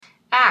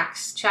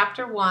Acts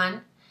chapter 1,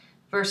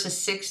 verses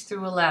 6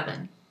 through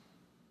 11.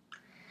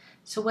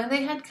 So when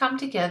they had come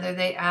together,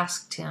 they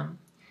asked him,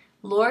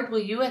 Lord,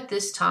 will you at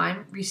this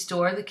time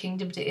restore the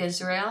kingdom to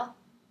Israel?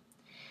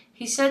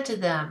 He said to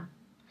them,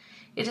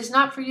 It is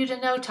not for you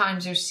to know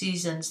times or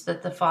seasons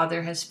that the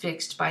Father has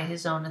fixed by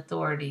his own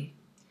authority.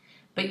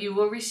 But you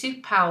will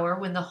receive power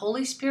when the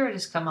Holy Spirit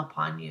has come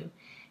upon you,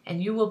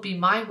 and you will be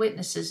my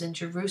witnesses in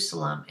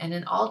Jerusalem and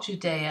in all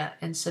Judea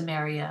and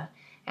Samaria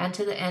and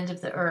to the end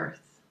of the earth.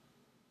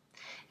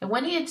 And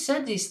when he had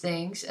said these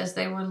things, as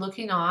they were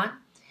looking on,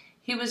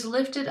 he was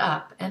lifted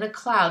up, and a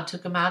cloud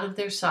took him out of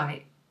their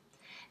sight.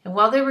 And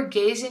while they were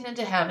gazing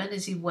into heaven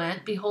as he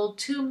went, behold,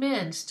 2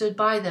 men stood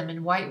by them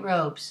in white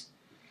robes,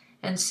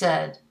 and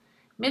said,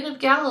 Men of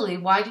Galilee,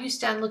 why do you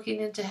stand looking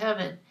into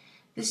heaven?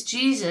 This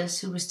Jesus,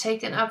 who was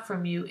taken up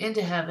from you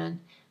into heaven,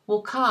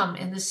 will come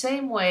in the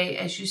same way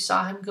as you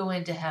saw him go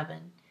into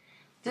heaven.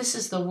 This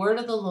is the word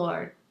of the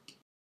Lord.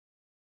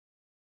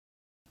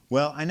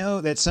 Well, I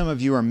know that some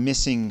of you are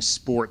missing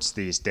sports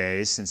these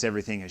days since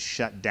everything is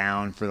shut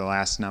down for the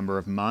last number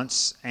of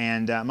months.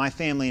 And my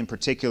family in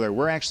particular,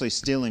 we're actually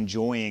still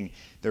enjoying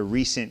the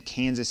recent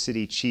Kansas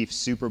City Chiefs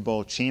Super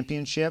Bowl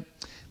championship,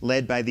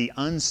 led by the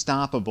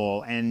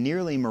unstoppable and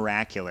nearly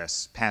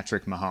miraculous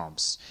Patrick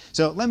Mahomes.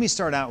 So let me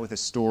start out with a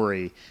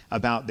story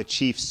about the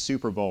Chiefs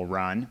Super Bowl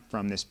run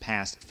from this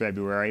past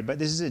February, but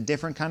this is a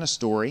different kind of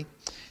story.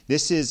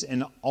 This is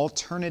an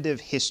alternative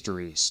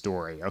history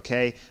story,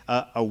 okay?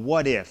 A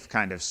what-if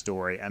kind of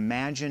story.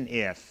 Imagine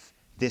if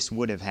this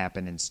would have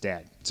happened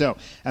instead. So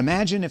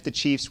imagine if the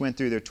Chiefs went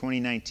through their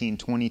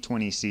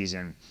 2019-2020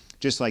 season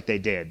just like they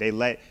did. They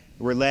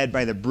were led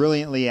by the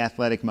brilliantly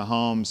athletic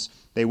Mahomes.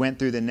 They went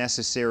through the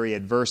necessary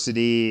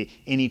adversity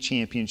any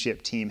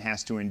championship team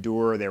has to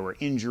endure. There were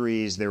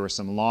injuries, there were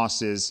some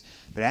losses.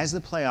 But as the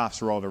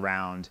playoffs rolled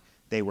around,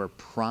 they were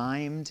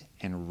primed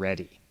and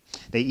ready.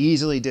 They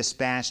easily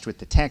dispatched with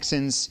the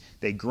Texans.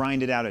 They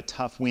grinded out a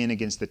tough win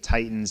against the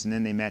Titans, and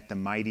then they met the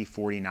mighty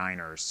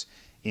 49ers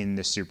in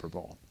the Super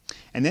Bowl.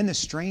 And then the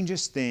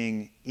strangest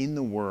thing in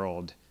the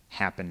world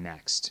happened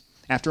next.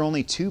 After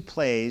only 2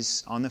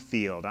 plays on the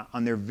field,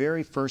 on their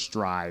very first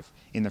drive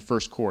in the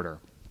first quarter,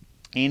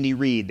 Andy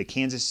Reid, the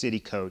Kansas City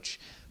coach,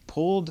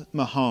 pulled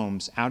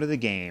Mahomes out of the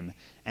game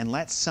and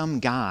let some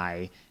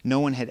guy no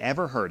one had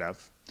ever heard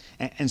of,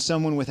 and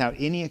someone without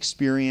any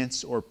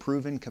experience or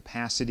proven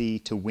capacity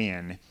to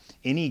win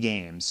any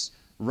games,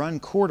 run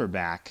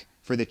quarterback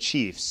for the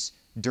Chiefs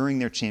during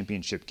their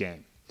championship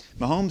game.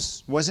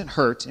 Mahomes wasn't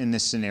hurt in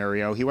this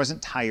scenario. He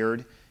wasn't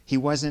tired. He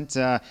wasn't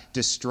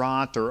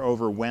distraught or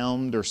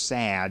overwhelmed or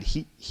sad.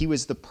 He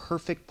was the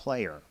perfect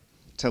player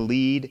to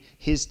lead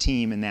his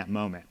team in that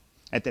moment.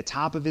 At the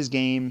top of his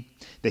game,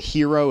 the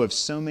hero of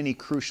so many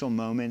crucial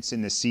moments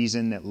in the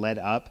season that led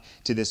up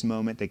to this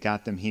moment that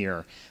got them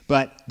here.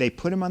 But they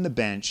put him on the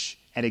bench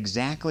at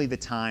exactly the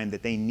time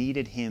that they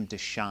needed him to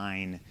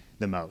shine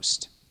the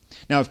most.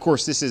 Now, of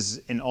course, this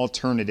is an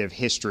alternative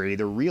history.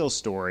 The real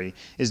story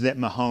is that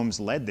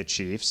Mahomes led the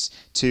Chiefs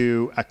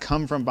to a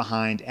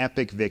come-from-behind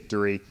epic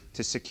victory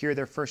to secure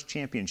their first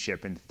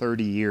championship in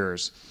 30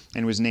 years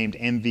and was named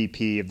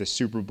MVP of the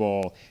Super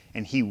Bowl,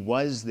 and he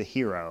was the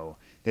hero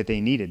that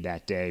they needed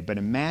that day. But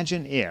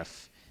imagine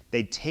if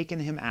they'd taken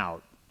him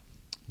out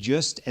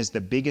just as the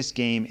biggest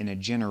game in a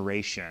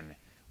generation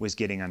was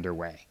getting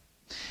underway.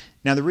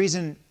 Now, the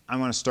reason I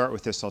want to start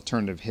with this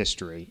alternative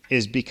history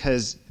is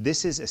because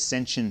this is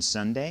Ascension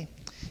Sunday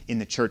in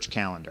the church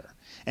calendar.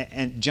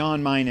 And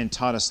John Minen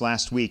taught us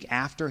last week,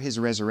 after his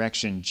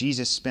resurrection,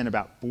 Jesus spent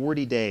about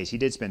 40 days, he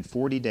did spend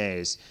 40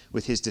 days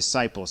with his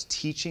disciples,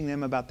 teaching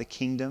them about the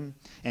kingdom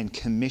and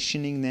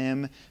commissioning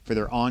them for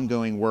their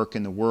ongoing work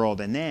in the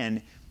world. And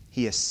then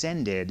he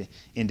ascended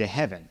into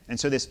heaven. And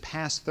so this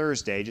past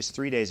Thursday, just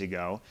 3 days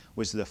ago,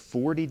 was the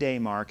 40-day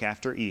mark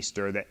after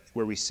Easter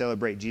where we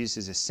celebrate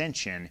Jesus'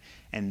 ascension.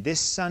 And this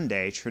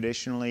Sunday,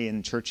 traditionally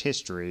in church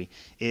history,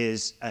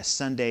 is a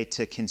Sunday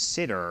to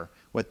consider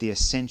what the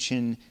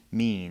ascension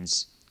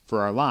means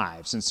for our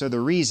lives. And so the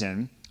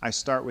reason I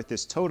start with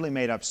this totally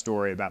made-up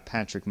story about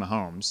Patrick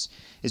Mahomes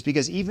is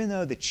because even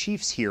though the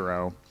Chiefs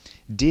hero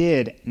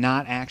did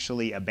not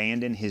actually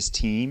abandon his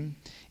team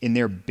in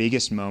their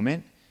biggest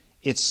moment,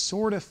 it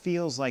sort of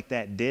feels like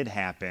that did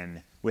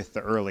happen with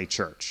the early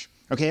church.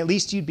 Okay, at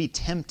least you'd be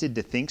tempted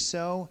to think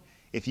so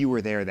if you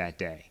were there that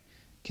day.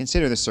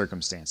 Consider the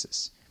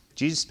circumstances.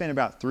 Jesus spent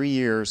about 3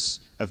 years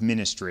of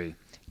ministry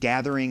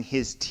gathering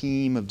his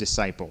team of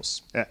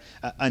disciples,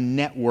 a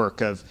network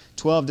of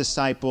 12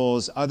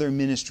 disciples, other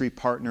ministry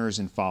partners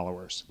and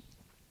followers.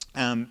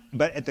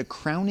 But at the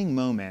crowning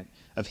moment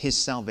of his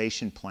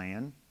salvation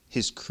plan,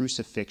 his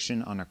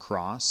crucifixion on a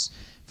cross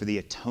for the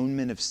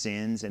atonement of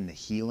sins and the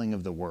healing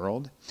of the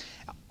world,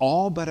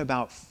 all but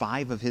about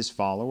 5 of his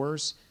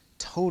followers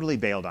totally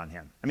bailed on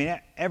him. I mean,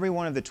 every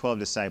one of the 12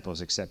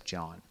 disciples except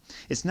John.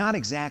 It's not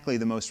exactly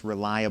the most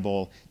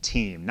reliable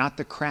team, not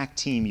the crack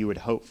team you would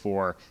hope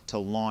for to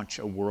launch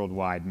a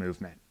worldwide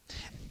movement.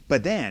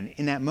 But then,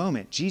 in that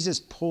moment, Jesus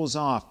pulls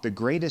off the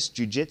greatest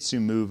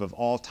jujitsu move of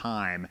all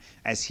time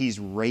as he's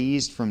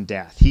raised from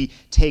death. He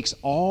takes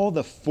all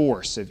the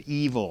force of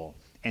evil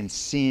and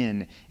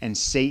sin and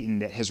Satan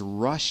that has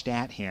rushed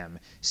at him,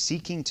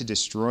 seeking to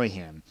destroy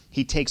him.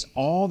 He takes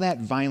all that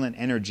violent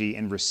energy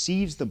and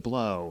receives the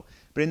blow,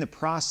 but in the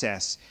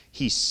process,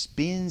 he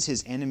spins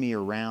his enemy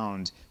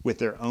around with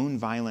their own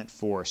violent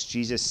force.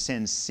 Jesus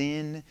sends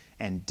sin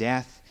and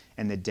death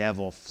and the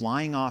devil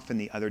flying off in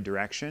the other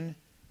direction,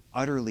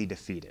 utterly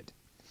defeated.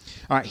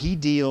 All right, he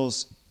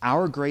deals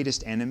our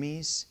greatest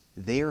enemies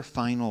their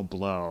final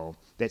blow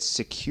that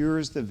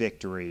secures the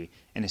victory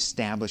and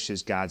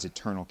establishes God's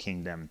eternal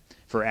kingdom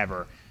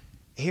forever.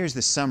 Here's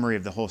the summary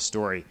of the whole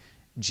story.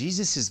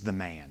 Jesus is the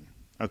man,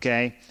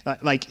 okay?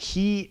 Like,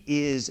 he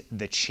is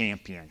the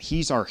champion.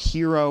 He's our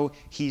hero.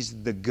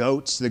 He's the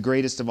GOAT, the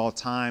greatest of all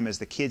time. As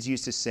the kids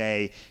used to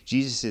say,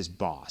 Jesus is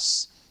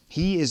boss.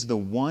 He is the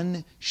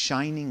one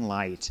shining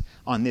light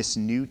on this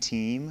new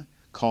team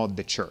called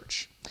the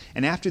church.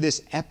 And after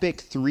this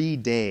epic 3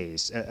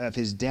 days of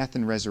his death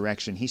and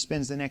resurrection, he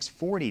spends the next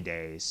 40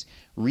 days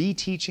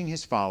reteaching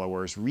his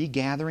followers,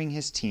 regathering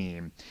his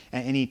team,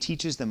 and he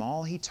teaches them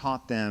all he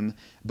taught them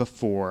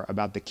before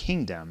about the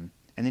kingdom,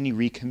 and then he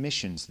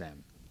recommissions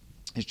them,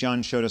 as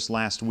John showed us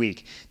last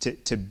week,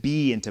 to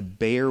be and to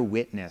bear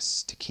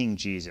witness to King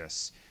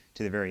Jesus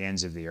to the very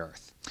ends of the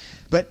earth.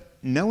 But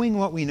knowing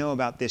what we know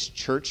about this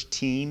church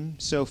team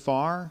so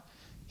far,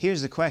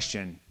 here's the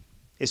question.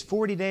 Is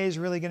 40 days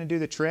really going to do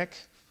the trick?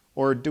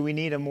 Or do we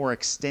need a more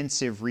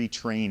extensive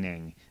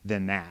retraining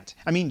than that?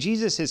 I mean,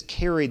 Jesus has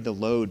carried the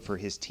load for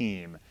his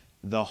team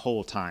the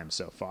whole time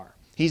so far.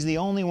 He's the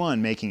only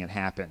one making it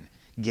happen,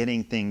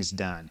 getting things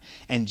done.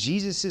 And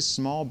Jesus'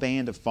 small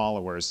band of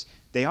followers,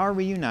 they are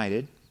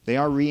reunited, they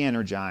are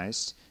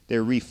re-energized,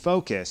 they're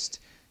refocused,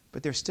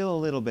 but they're still a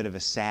little bit of a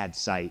sad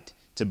sight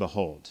to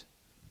behold.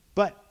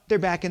 But they're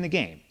back in the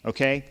game,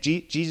 okay?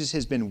 Jesus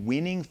has been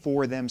winning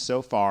for them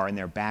so far, and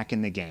they're back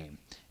in the game,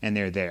 and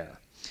they're there.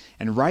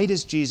 And right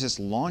as Jesus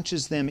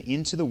launches them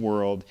into the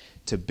world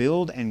to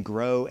build and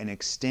grow and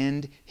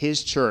extend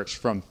his church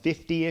from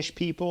 50-ish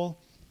people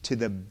to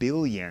the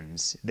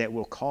billions that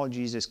will call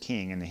Jesus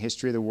king in the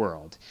history of the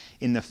world,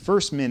 in the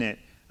first minute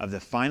of the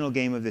final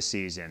game of the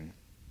season,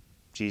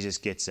 Jesus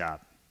gets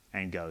up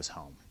and goes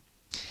home.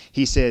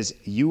 He says,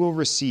 "You will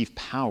receive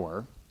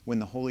power when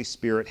the Holy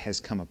Spirit has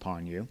come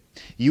upon you.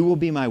 You will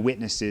be my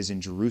witnesses in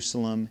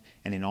Jerusalem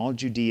and in all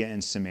Judea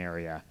and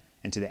Samaria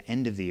and to the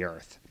end of the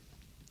earth."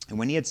 And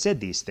when he had said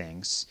these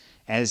things,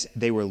 as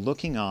they were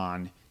looking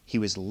on, he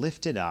was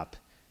lifted up,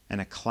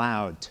 and a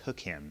cloud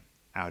took him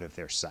out of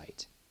their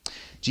sight.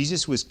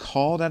 Jesus was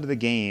called out of the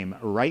game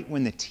right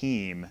when the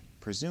team,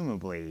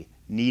 presumably,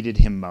 needed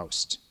him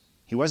most.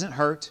 He wasn't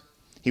hurt.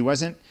 He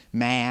wasn't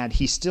mad.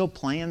 He still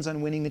plans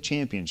on winning the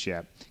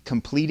championship,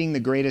 completing the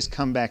greatest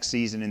comeback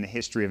season in the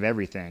history of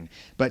everything.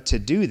 But to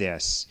do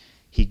this,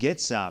 he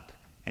gets up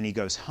and he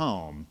goes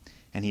home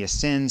and he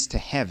ascends to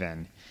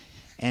heaven.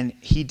 And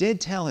he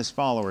did tell his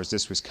followers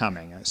this was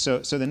coming. So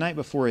the night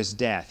before his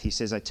death, he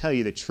says, "I tell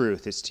you the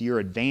truth, it's to your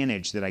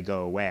advantage that I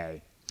go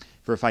away.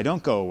 For if I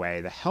don't go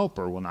away, the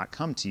Helper will not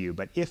come to you.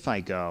 But if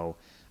I go,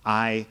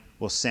 I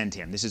will send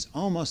him." This is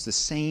almost the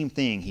same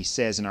thing he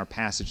says in our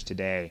passage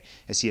today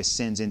as he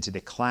ascends into the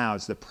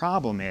clouds. The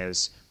problem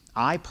is,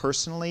 I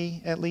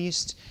personally, at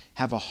least,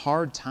 have a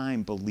hard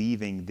time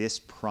believing this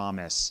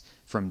promise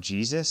from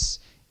Jesus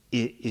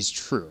is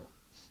true.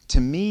 To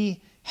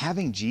me,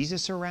 having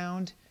Jesus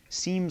around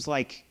seems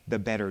like the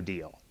better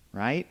deal,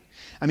 right?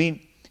 I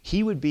mean,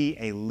 he would be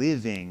a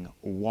living,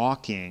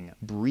 walking,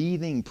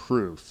 breathing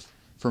proof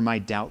for my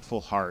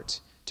doubtful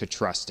heart to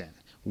trust in.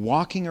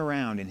 Walking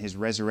around in his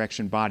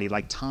resurrection body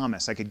like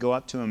Thomas, I could go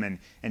up to him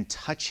and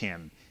touch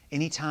him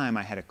anytime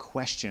I had a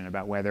question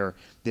about whether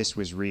this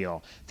was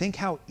real. Think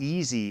how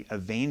easy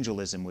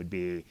evangelism would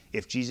be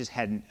if Jesus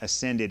hadn't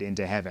ascended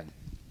into heaven.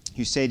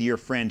 You say to your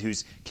friend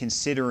who's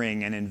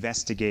considering and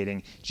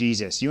investigating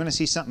Jesus, "You want to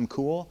see something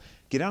cool?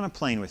 Get on a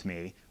plane with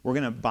me. We're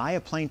going to buy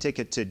a plane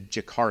ticket to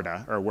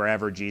Jakarta," or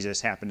wherever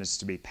Jesus happens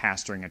to be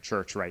pastoring a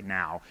church right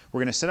now. "We're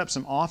going to set up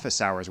some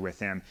office hours with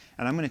him,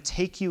 and I'm going to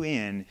take you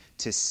in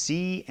to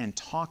see and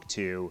talk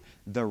to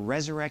the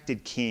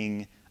resurrected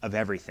King of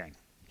everything.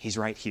 He's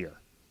right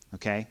here."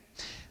 Okay?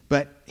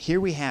 But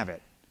here we have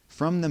it.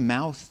 From the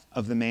mouth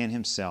of the man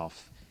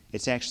himself,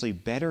 it's actually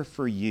better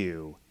for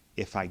you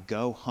if I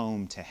go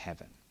home to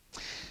heaven.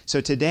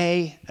 So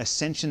today,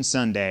 Ascension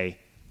Sunday,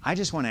 I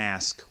just want to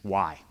ask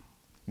why.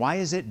 Why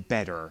is it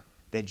better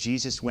that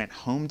Jesus went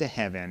home to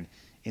heaven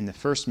in the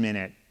first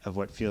minute of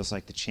what feels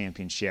like the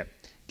championship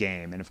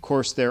game? And of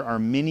course, there are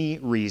many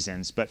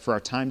reasons, but for our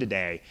time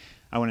today,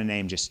 I want to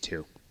name just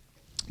two.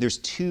 There's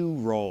two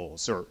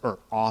roles or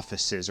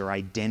offices or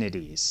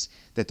identities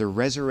that the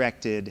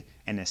resurrected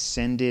and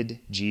ascended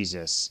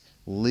Jesus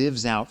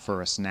lives out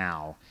for us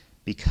now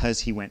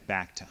because he went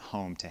back to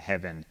home to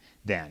heaven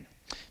then.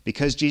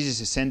 Because Jesus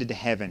ascended to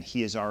heaven,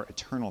 he is our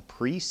eternal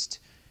priest,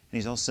 and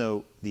he's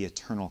also the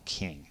eternal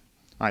king.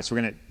 All right, so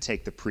we're going to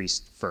take the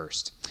priest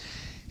first.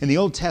 In the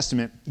Old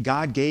Testament,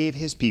 God gave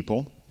his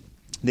people,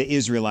 the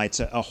Israelites,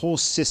 a whole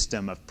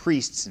system of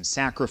priests and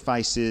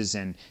sacrifices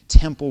and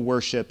temple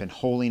worship and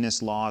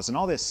holiness laws and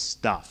all this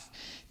stuff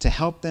to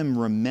help them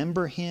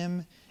remember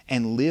him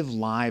and live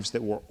lives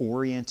that were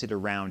oriented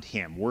around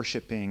him,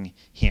 worshiping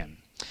him.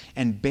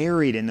 And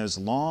buried in those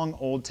long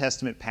Old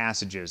Testament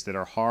passages that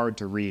are hard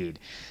to read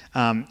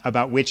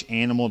about which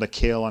animal to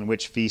kill on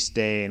which feast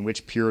day and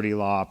which purity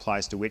law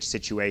applies to which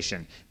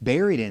situation,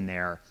 buried in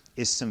there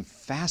is some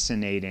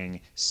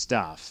fascinating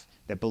stuff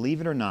that,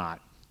 believe it or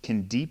not,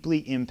 can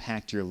deeply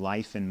impact your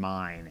life and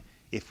mine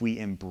if we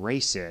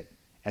embrace it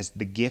as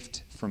the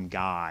gift from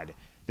God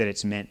that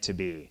it's meant to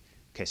be.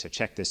 Okay, so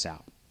check this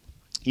out.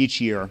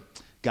 Each year,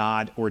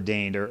 God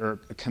ordained or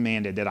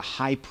commanded that a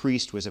high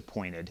priest was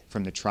appointed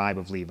from the tribe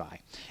of Levi.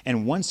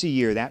 And once a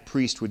year, that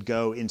priest would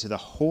go into the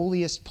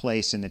holiest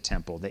place in the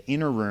temple, the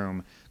inner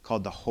room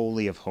called the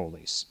Holy of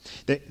Holies.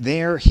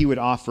 There, he would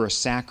offer a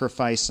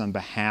sacrifice on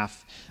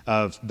behalf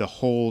of the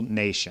whole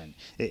nation.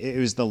 It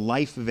was the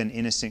life of an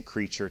innocent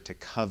creature to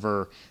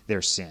cover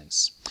their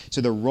sins. So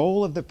the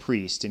role of the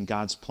priest in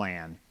God's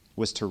plan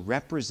was to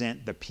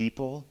represent the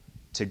people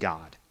to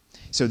God.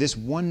 So this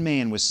one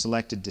man was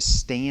selected to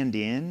stand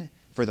in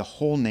for the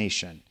whole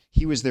nation.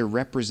 He was their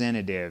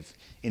representative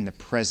in the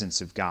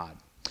presence of God.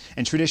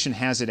 And tradition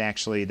has it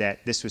actually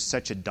that this was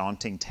such a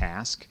daunting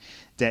task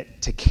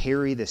that to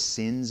carry the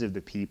sins of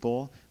the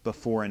people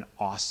before an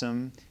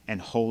awesome and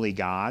holy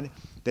God,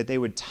 that they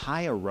would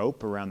tie a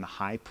rope around the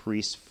high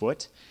priest's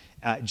foot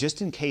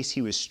just in case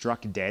he was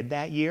struck dead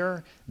that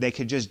year. They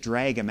could just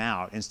drag him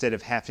out instead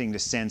of having to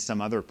send some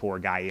other poor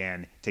guy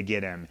in to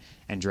get him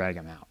and drag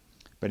him out.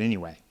 But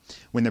anyway,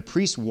 when the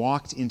priest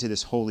walked into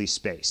this holy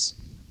space,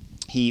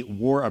 he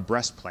wore a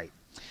breastplate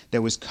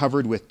that was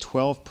covered with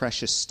 12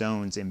 precious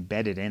stones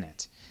embedded in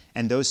it.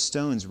 And those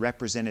stones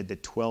represented the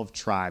 12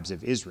 tribes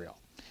of Israel.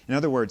 In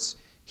other words,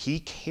 he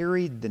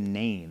carried the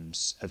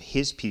names of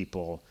his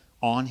people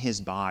on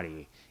his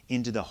body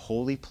into the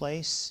holy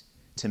place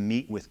to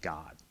meet with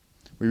God.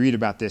 We read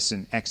about this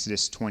in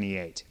Exodus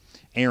 28.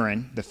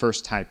 Aaron, the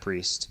first high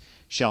priest,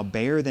 shall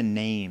bear the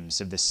names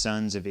of the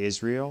sons of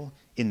Israel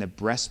in the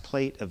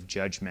breastplate of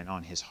judgment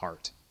on his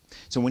heart.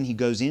 So when he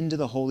goes into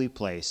the holy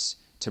place,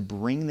 to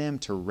bring them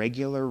to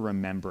regular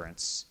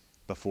remembrance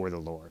before the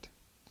Lord.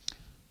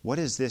 What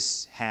does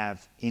this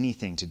have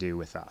anything to do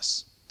with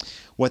us?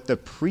 What the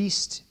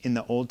priest in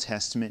the Old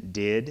Testament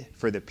did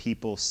for the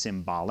people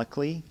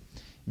symbolically,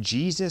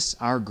 Jesus,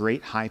 our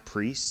great high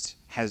priest,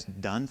 has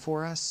done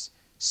for us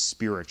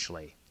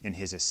spiritually in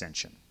his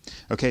ascension.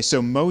 Okay,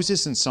 so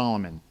Moses and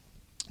Solomon,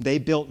 they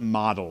built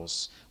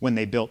models when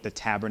they built the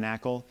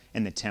tabernacle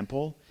and the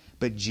temple,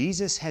 but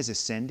Jesus has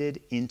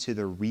ascended into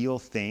the real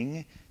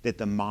thing that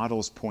the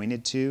models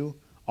pointed to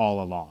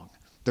all along.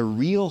 The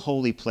real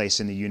holy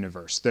place in the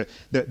universe,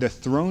 the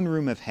throne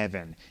room of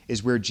heaven,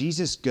 is where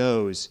Jesus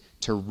goes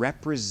to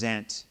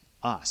represent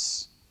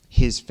us,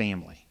 his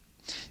family.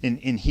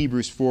 In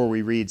Hebrews 4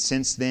 we read,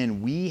 "Since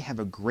then we have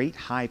a great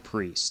high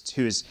priest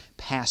who has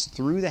passed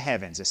through the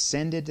heavens,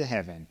 ascended to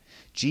heaven,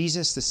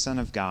 Jesus the Son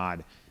of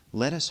God.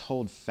 Let us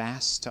hold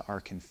fast to our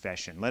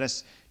confession. Let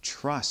us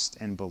trust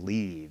and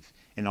believe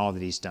in all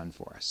that he's done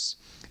for us."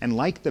 And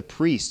like the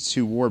priests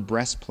who wore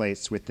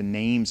breastplates with the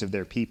names of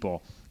their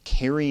people,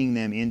 carrying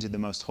them into the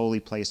most holy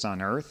place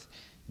on earth,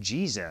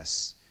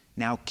 Jesus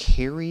now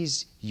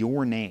carries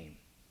your name.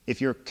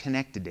 If you're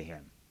connected to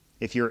him,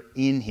 if you're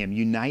in him,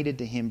 united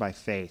to him by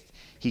faith,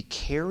 he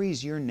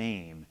carries your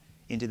name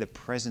into the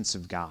presence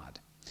of God.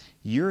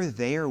 You're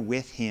there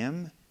with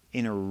him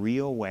in a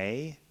real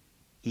way,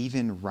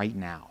 even right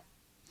now.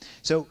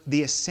 So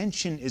the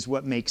ascension is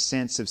what makes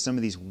sense of some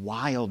of these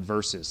wild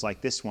verses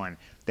like this one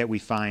that we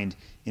find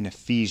in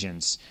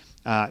Ephesians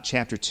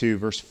chapter 2,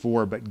 verse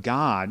 4. "But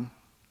God,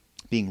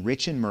 being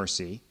rich in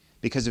mercy,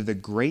 because of the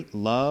great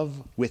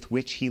love with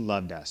which he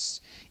loved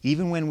us,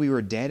 even when we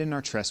were dead in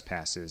our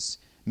trespasses,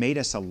 made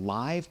us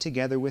alive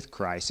together with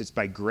Christ." It's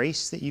by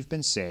grace that you've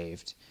been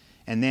saved.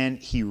 And then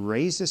he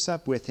raised us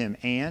up with him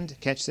and,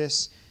 catch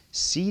this,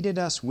 seated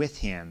us with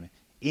him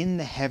in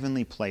the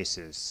heavenly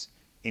places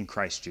in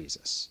Christ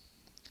Jesus.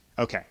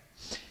 Okay,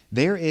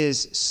 there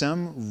is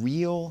some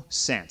real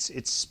sense.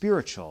 It's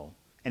spiritual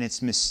and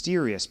it's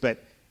mysterious,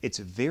 but it's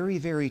very,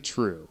 very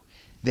true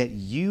that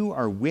you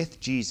are with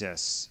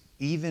Jesus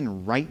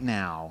even right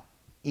now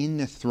in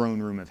the throne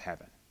room of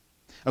heaven.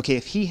 Okay,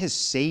 if he has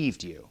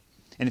saved you,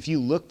 and if you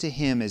look to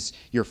him as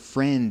your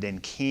friend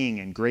and king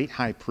and great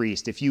high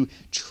priest, if you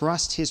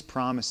trust his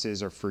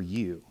promises are for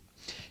you,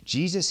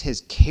 Jesus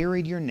has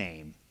carried your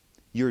name,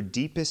 your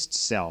deepest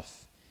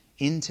self,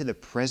 into the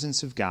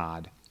presence of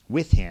God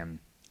with him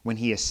when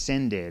he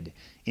ascended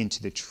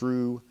into the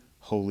true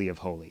Holy of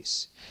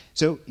Holies.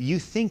 So you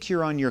think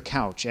you're on your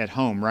couch at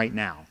home right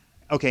now.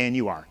 Okay, and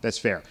you are. That's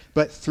fair.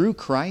 But through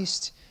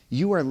Christ,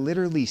 you are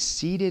literally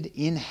seated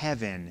in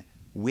heaven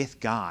with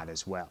God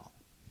as well.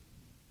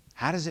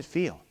 How does it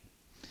feel?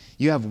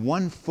 You have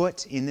one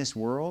foot in this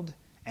world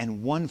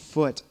and one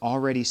foot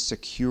already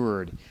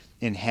secured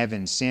in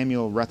heaven.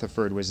 Samuel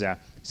Rutherford was a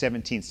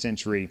 17th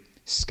century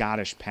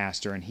Scottish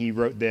pastor, and he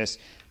wrote this: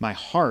 "My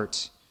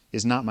heart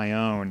is not my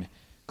own.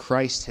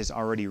 Christ has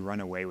already run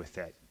away with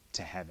it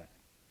to heaven."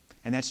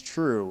 And that's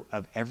true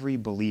of every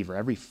believer,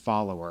 every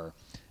follower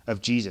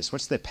of Jesus.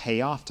 What's the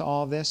payoff to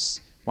all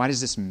this? Why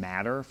does this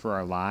matter for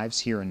our lives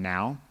here and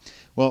now?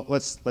 Well,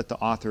 let's let the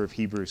author of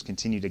Hebrews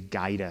continue to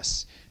guide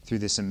us through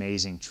this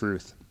amazing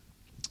truth.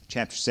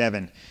 Chapter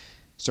 7,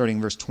 starting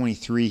in verse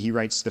 23, he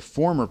writes, "The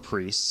former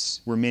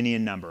priests were many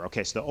in number."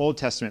 Okay, so the Old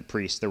Testament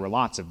priests, there were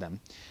lots of them,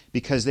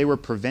 because they were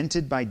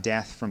prevented by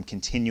death from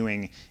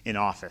continuing in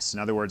office. In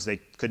other words, they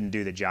couldn't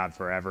do the job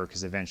forever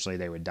because eventually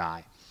they would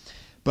die.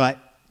 But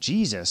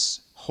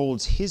Jesus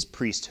holds his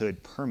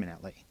priesthood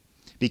permanently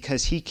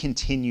because he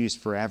continues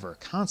forever.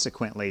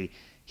 Consequently,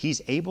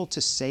 he's able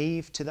to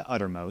save to the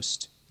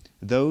uttermost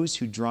those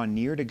who draw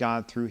near to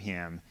God through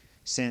him,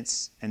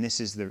 since, and this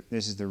is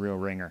the real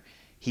ringer,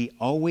 he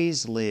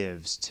always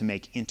lives to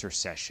make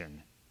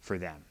intercession for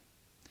them.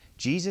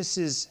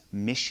 Jesus'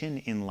 mission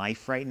in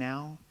life right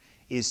now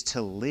is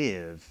to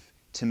live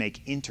to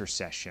make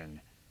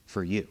intercession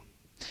for you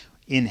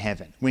in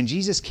heaven. When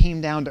Jesus came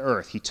down to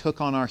earth, he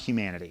took on our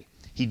humanity.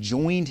 He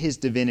joined his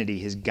divinity,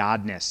 his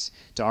godness,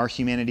 to our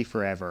humanity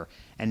forever.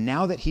 And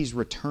now that he's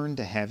returned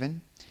to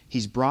heaven,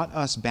 he's brought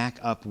us back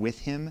up with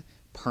him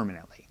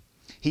permanently.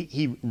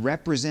 He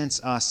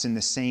represents us in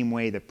the same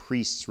way the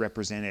priests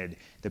represented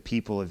the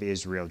people of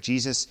Israel.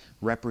 Jesus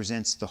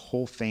represents the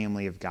whole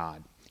family of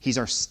God. He's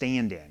our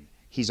stand-in.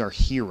 He's our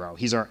hero.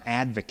 He's our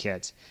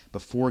advocate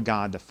before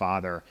God the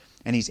Father.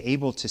 And he's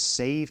able to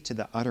save to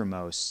the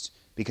uttermost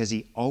because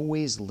he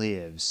always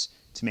lives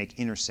to make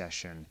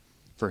intercession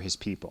for his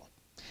people.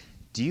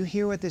 Do you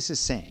hear what this is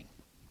saying?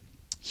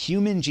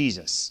 Human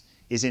Jesus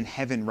is in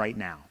heaven right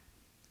now,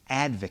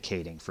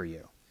 advocating for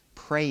you,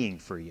 praying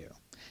for you,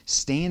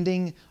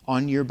 standing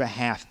on your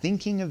behalf,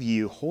 thinking of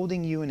you,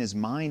 holding you in his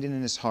mind and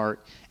in his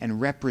heart, and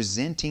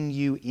representing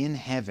you in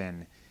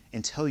heaven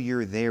until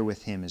you're there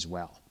with him as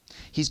well.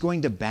 He's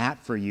going to bat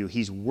for you.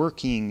 He's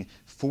working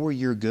for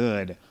your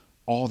good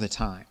all the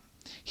time.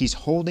 He's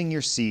holding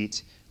your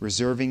seat,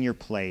 reserving your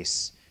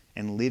place,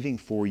 and living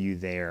for you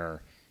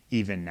there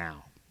even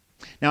now.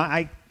 Now,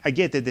 I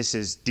get that this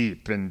is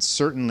deep and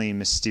certainly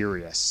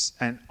mysterious,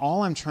 and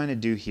all I'm trying to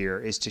do here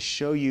is to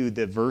show you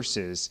the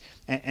verses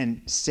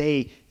and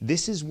say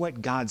this is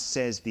what God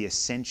says the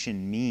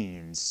ascension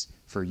means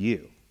for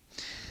you.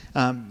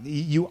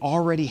 You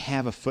already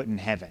have a foot in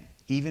heaven,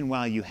 even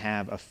while you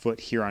have a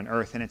foot here on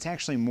earth, and it's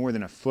actually more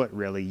than a foot,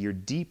 really. Your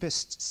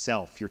deepest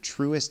self, your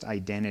truest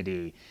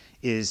identity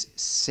is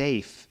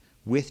safe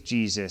with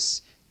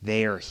Jesus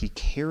there. He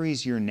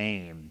carries your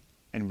name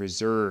and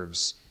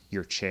reserves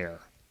your chair.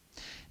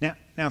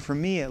 Now, for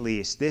me at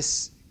least,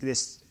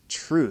 this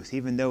truth,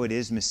 even though it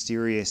is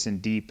mysterious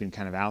and deep and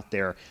kind of out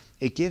there,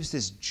 it gives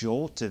this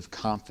jolt of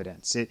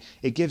confidence.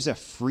 It gives a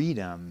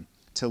freedom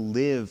to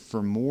live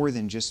for more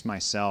than just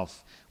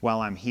myself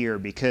while I'm here,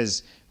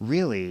 because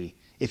really,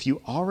 if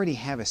you already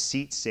have a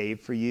seat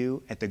saved for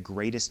you at the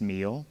greatest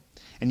meal,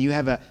 and you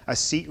have a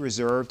seat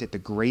reserved at the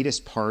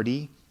greatest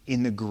party,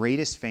 in the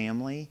greatest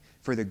family,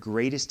 for the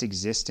greatest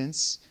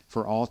existence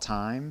for all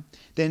time,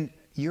 then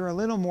you're a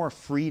little more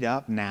freed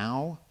up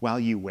now while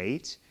you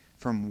wait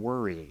from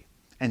worry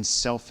and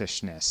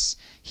selfishness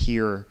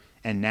here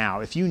and now.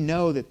 If you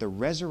know that the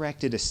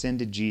resurrected,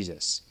 ascended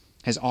Jesus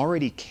has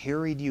already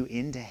carried you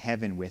into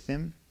heaven with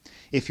him,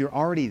 if you're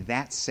already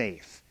that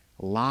safe,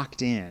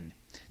 locked in,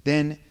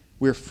 then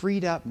we're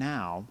freed up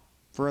now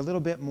for a little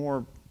bit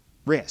more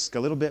risk, a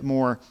little bit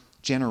more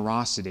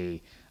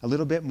generosity, a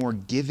little bit more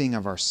giving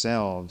of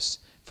ourselves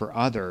for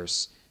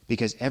others,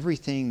 because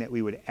everything that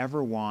we would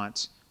ever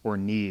want or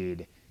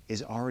need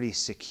is already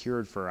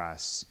secured for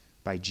us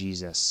by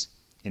Jesus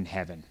in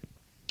heaven.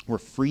 We're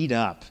freed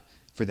up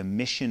for the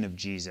mission of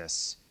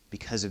Jesus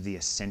because of the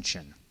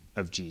ascension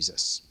of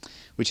Jesus,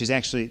 which is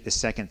actually the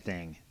second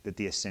thing that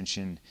the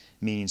ascension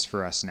means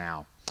for us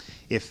now.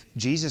 If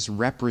Jesus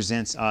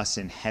represents us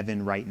in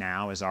heaven right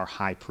now as our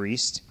high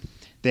priest,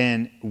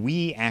 then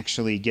we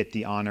actually get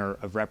the honor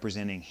of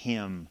representing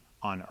him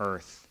on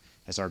earth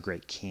as our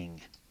great king.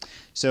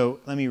 So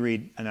let me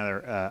read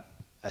another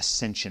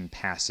ascension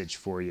passage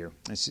for you.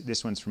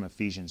 This one's from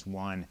Ephesians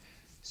 1,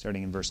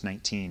 starting in verse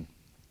 19.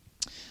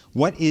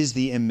 "What is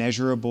the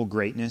immeasurable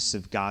greatness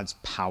of God's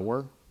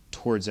power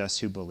towards us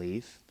who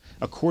believe,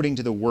 according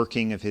to the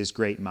working of his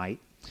great might,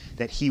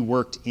 that he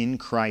worked in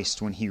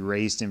Christ when he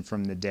raised him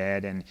from the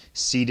dead and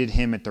seated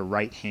him at the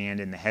right hand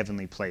in the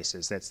heavenly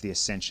places." That's the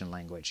ascension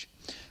language.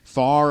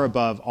 "Far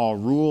above all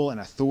rule and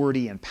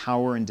authority and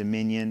power and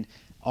dominion,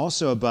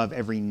 also above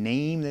every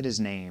name that is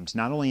named,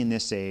 not only in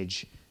this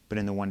age, but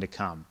in the one to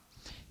come.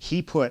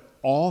 He put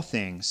all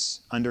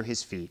things under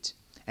his feet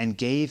and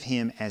gave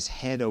him as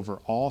head over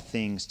all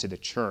things to the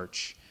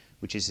church,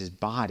 which is his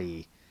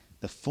body,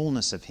 the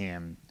fullness of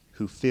him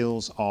who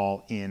fills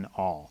all in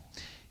all."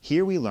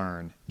 Here we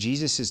learn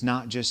Jesus is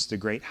not just the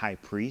great high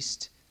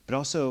priest, but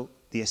also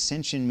the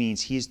ascension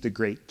means he is the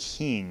great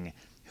king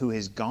who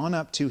has gone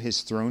up to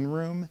his throne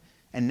room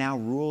and now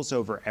rules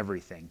over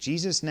everything.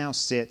 Jesus now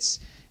sits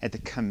at the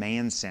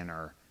command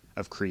center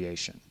of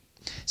creation.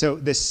 So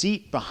the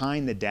seat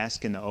behind the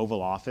desk in the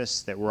Oval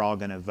Office that we're all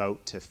going to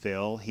vote to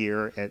fill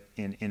here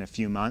in a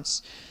few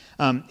months,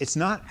 it's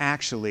not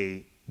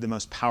actually the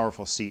most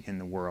powerful seat in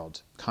the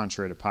world,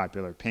 contrary to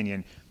popular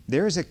opinion.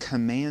 There is a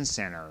command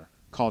center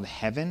called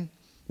heaven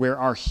where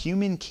our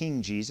human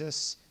King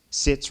Jesus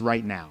sits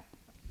right now.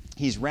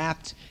 He's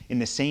wrapped in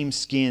the same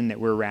skin that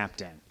we're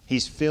wrapped in.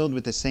 He's filled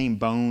with the same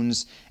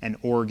bones and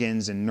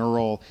organs and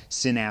neural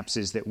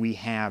synapses that we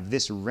have.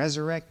 This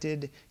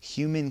resurrected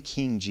human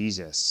King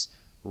Jesus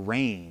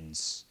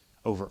reigns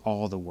over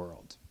all the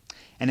world.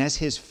 And as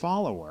his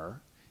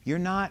follower, you're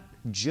not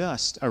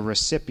just a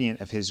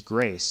recipient of his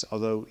grace,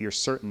 although you're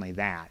certainly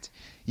that.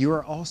 You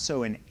are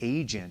also an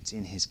agent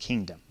in his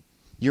kingdom.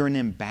 You're an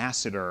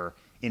ambassador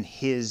in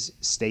his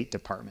State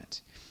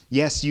Department.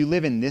 Yes, you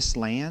live in this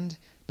land,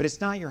 but it's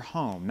not your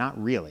home,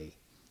 not really.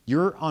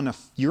 You're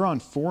on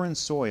foreign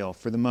soil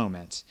for the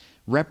moment,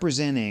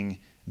 representing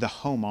the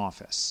home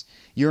office.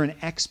 You're an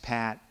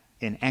expat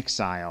in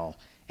exile,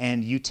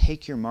 and you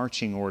take your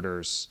marching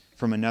orders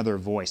from another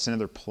voice,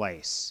 another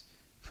place,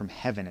 from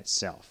heaven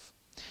itself.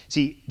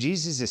 See,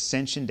 Jesus'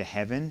 ascension to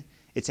heaven,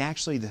 it's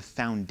actually the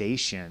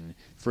foundation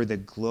for the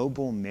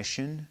global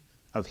mission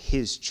of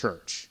his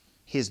church,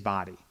 his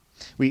body.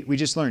 We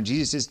just learned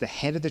Jesus is the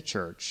head of the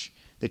church.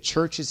 The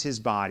church is his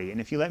body. And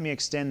if you let me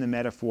extend the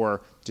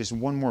metaphor just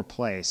one more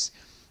place,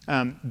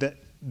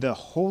 the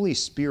Holy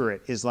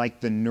Spirit is like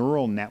the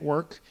neural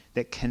network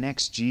that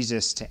connects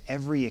Jesus to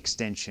every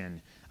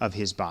extension of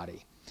his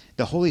body.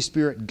 The Holy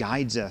Spirit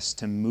guides us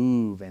to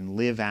move and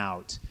live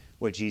out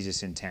what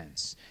Jesus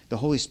intends. The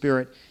Holy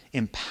Spirit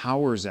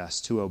empowers us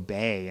to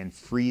obey and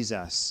frees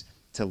us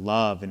to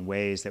love in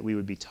ways that we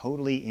would be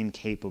totally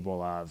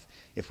incapable of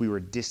if we were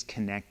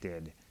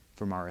disconnected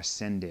from our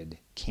ascended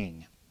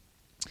King.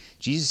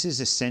 Jesus'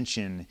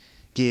 ascension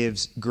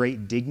gives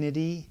great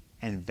dignity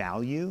and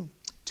value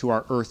to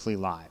our earthly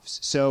lives.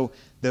 So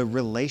the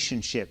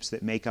relationships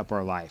that make up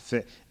our life,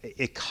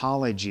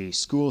 ecology,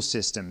 school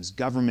systems,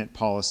 government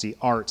policy,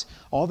 art,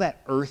 all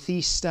that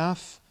earthy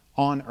stuff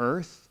on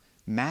earth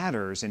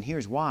matters. And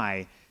here's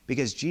why.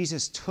 Because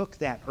Jesus took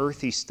that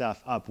earthy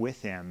stuff up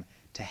with him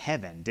to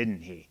heaven,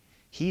 didn't he?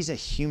 He's a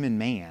human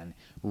man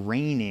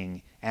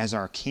reigning as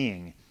our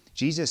King.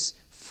 Jesus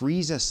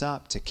frees us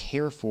up to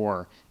care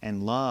for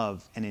and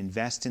love and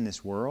invest in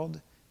this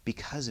world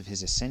because of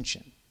his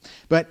ascension.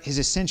 But his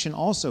ascension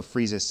also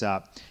frees us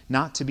up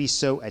not to be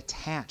so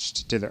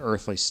attached to the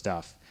earthly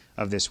stuff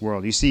of this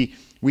world. You see,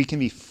 we can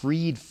be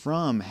freed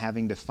from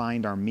having to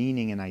find our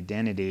meaning and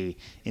identity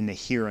in the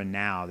here and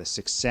now, the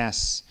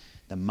success,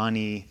 the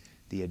money,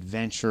 the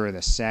adventure,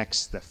 the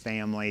sex, the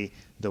family,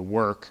 the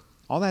work.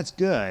 All that's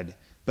good,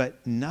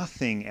 but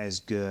nothing as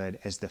good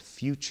as the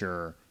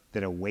future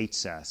that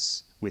awaits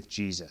us with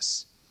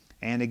Jesus.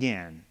 And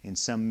again, in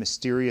some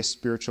mysterious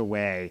spiritual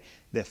way,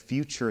 the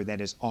future that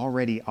is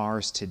already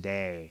ours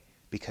today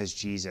because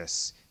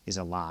Jesus is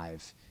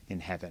alive in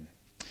heaven.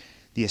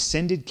 The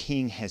ascended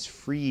King has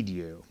freed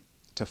you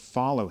to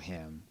follow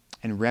him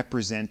and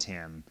represent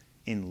him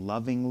in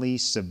lovingly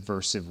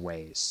subversive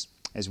ways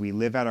as we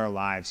live out our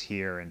lives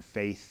here in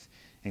faith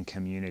and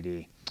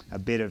community, a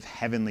bit of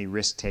heavenly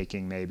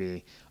risk-taking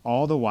maybe,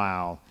 all the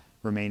while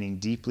remaining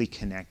deeply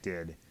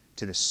connected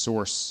to the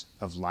source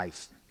of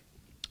life,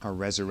 our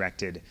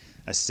resurrected,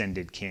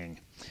 ascended King.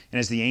 And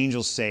as the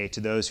angels say to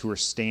those who are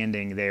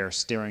standing there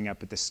staring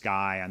up at the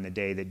sky on the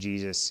day that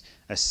Jesus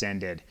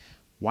ascended,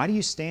 why do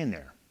you stand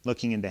there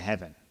looking into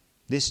heaven?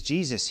 This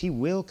Jesus, he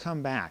will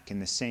come back in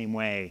the same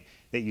way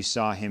that you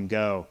saw him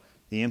go.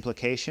 The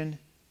implication?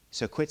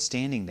 So quit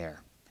standing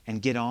there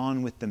and get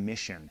on with the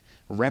mission,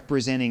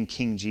 representing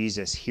King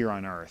Jesus here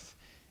on earth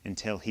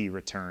until he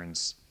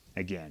returns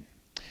again.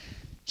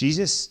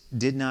 Jesus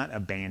did not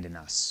abandon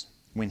us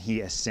when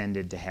he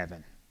ascended to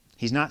heaven.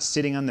 He's not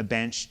sitting on the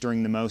bench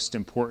during the most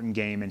important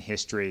game in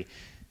history.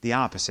 The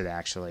opposite,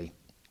 actually.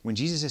 When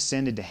Jesus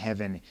ascended to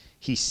heaven,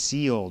 he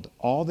sealed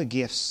all the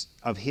gifts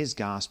of his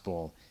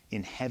gospel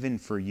in heaven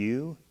for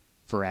you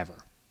forever.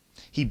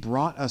 He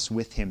brought us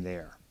with him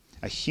there.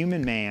 A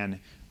human man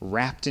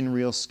wrapped in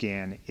real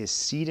skin is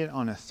seated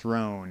on a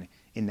throne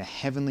in the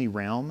heavenly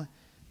realm,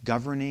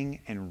 governing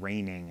and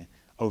reigning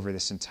over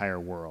this entire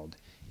world.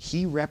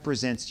 He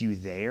represents you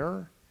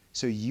there,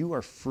 so you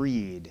are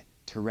freed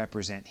to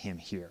represent him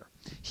here.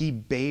 He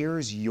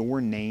bears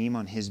your name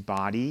on his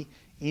body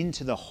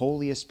into the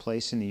holiest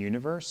place in the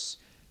universe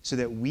so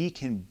that we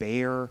can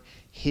bear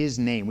his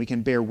name. We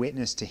can bear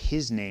witness to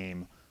his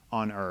name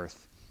on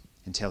earth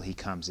until he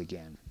comes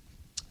again.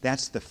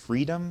 That's the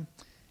freedom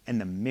and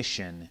the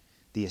mission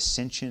the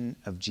ascension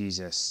of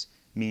Jesus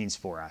means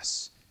for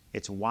us.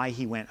 It's why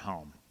he went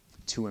home,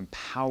 to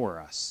empower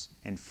us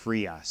and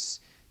free us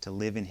to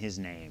live in his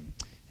name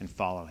and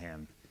follow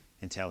him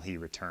until he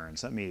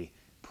returns. Let me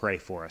pray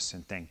for us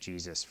and thank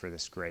Jesus for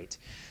this great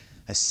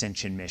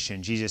ascension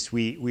mission. Jesus,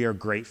 we are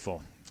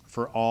grateful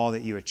for all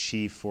that you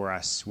achieved for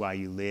us while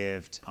you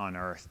lived on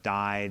earth,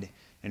 died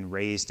and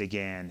raised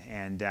again.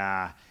 And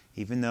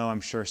even though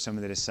I'm sure some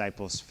of the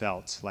disciples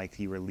felt like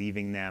you were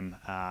leaving them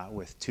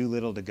with too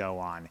little to go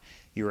on,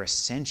 your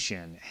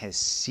ascension has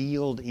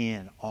sealed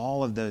in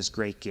all of those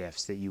great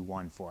gifts that you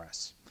won for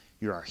us.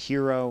 You're our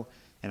hero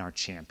and our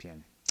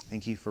champion.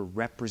 Thank you for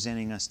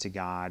representing us to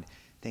God.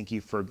 Thank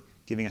you for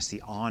giving us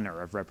the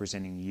honor of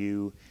representing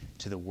you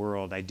to the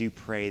world. I do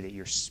pray that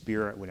your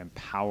Spirit would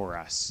empower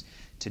us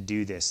to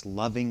do this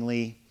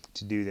lovingly,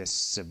 to do this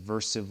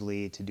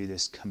subversively, to do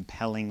this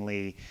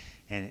compellingly,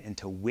 and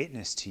to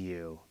witness to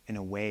you in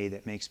a way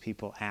that makes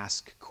people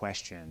ask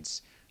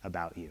questions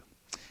about you.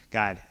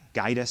 God,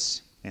 guide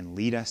us and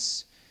lead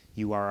us.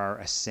 You are our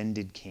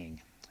ascended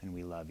King, and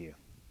we love you.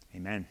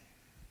 Amen.